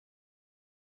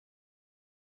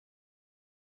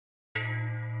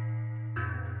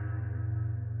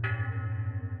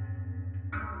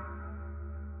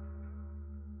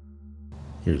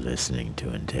You're listening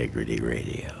to Integrity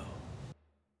Radio.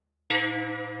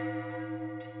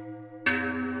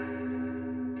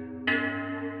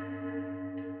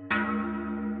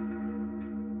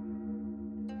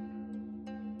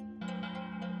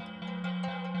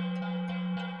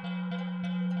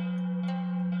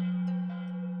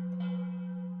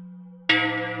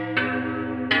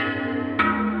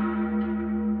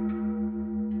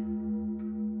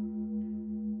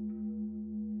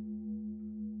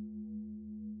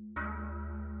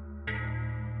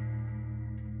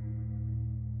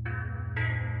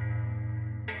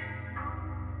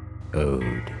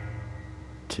 Ode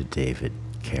to David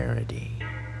Carradine.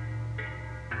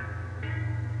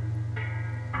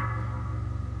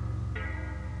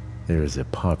 There was a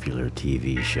popular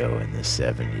TV show in the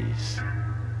 70s.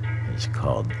 It was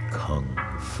called Kung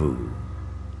Fu.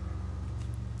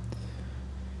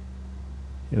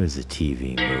 It was a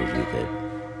TV movie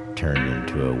that turned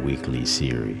into a weekly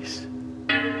series.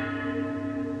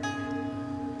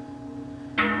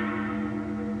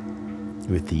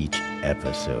 With each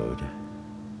episode,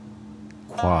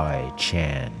 Kwai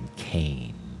Chan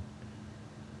Caine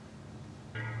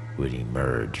would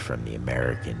emerge from the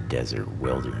American desert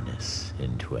wilderness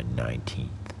into a 19th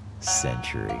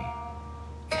century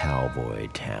cowboy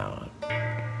town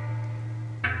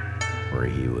where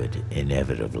he would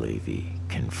inevitably be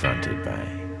confronted by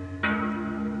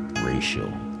racial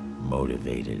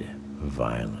motivated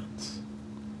violence.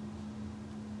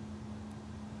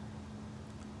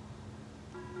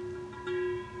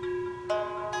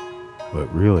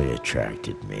 What really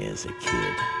attracted me as a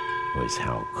kid was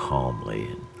how calmly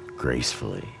and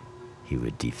gracefully he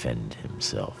would defend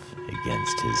himself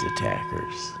against his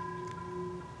attackers.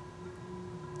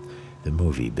 The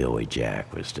movie Billy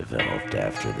Jack was developed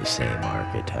after the same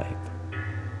archetype.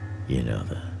 You know,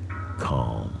 the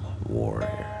calm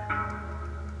warrior.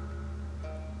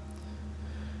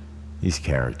 These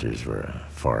characters were a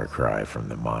far cry from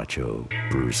the macho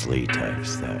Bruce Lee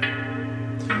types that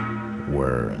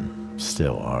were and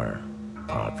still are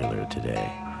popular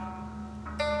today.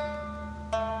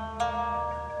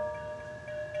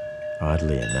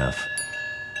 Oddly enough,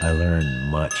 I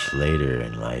learned much later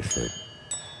in life that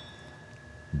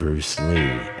Bruce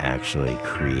Lee actually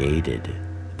created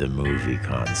the movie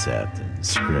concept and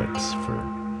scripts for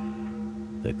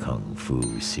the Kung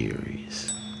Fu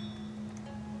series.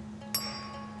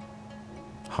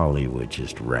 Hollywood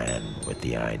just ran with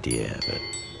the idea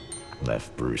but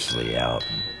left Bruce Lee out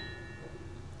and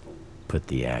put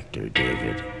the actor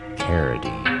David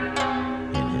Carradine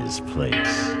in his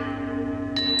place.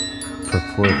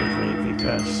 Purportedly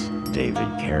because David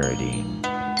Carradine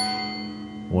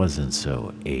wasn't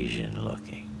so Asian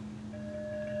looking.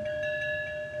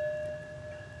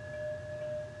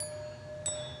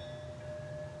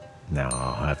 Now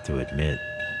I'll have to admit,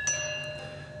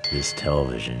 this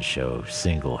television show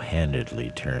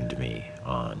single-handedly turned me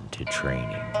on to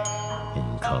training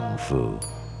in Kung Fu.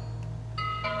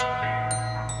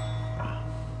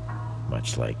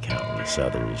 Much like countless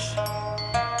others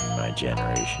in my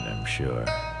generation, I'm sure.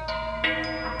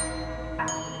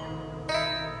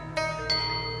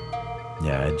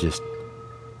 Yeah,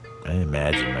 I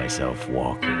imagine myself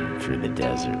walking through the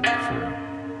desert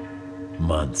for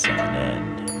months on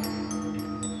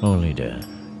end, only to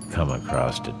come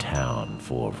across a town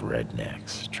full of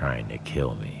rednecks trying to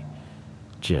kill me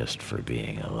just for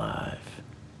being alive.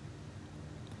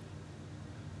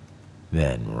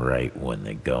 Then, right when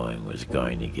the going was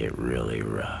going to get really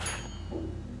rough,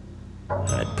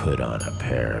 I'd put on a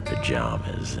pair of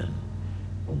pajamas and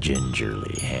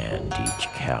gingerly hand each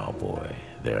cowboy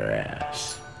their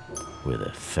ass with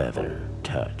a feather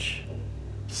touch,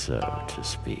 so to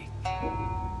speak.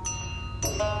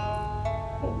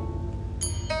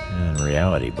 In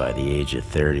reality, by the age of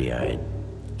 30, I had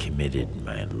committed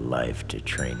my life to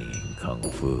training in Kung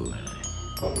Fu, and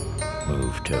I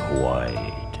moved to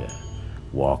Hawaii to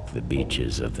walk the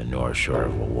beaches of the North Shore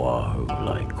of Oahu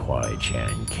like Kwai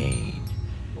Chan Caine,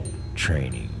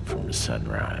 training from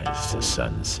sunrise to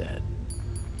sunset,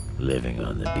 living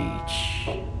on the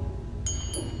beach,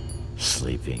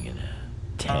 sleeping in a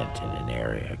tent in an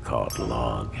area called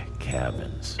log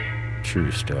cabins.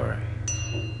 True story.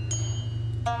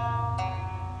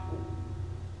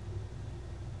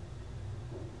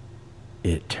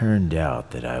 It turned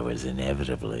out that I was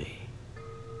inadvertently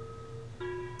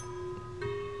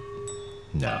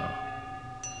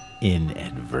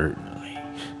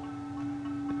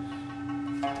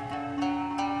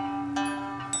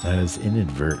I was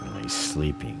inadvertently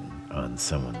sleeping on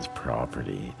someone's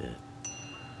property that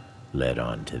led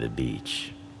onto the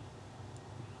beach.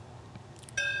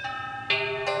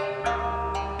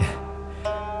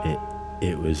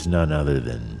 It was none other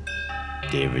than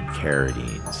David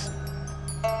Carradine's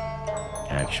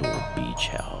actual beach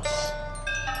house.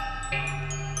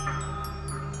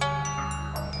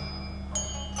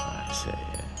 I say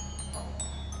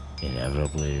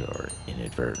inevitably or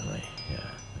inadvertently, yeah.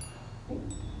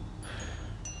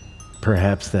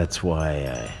 Perhaps that's why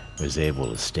I was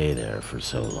able to stay there for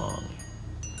so long.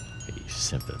 He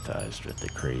sympathized with the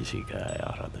crazy guy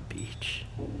out on the beach,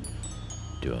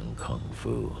 doing kung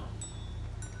fu.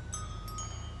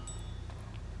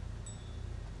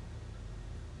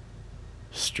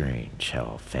 Strange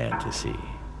how fantasy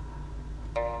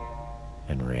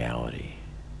and reality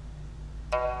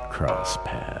cross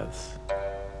paths.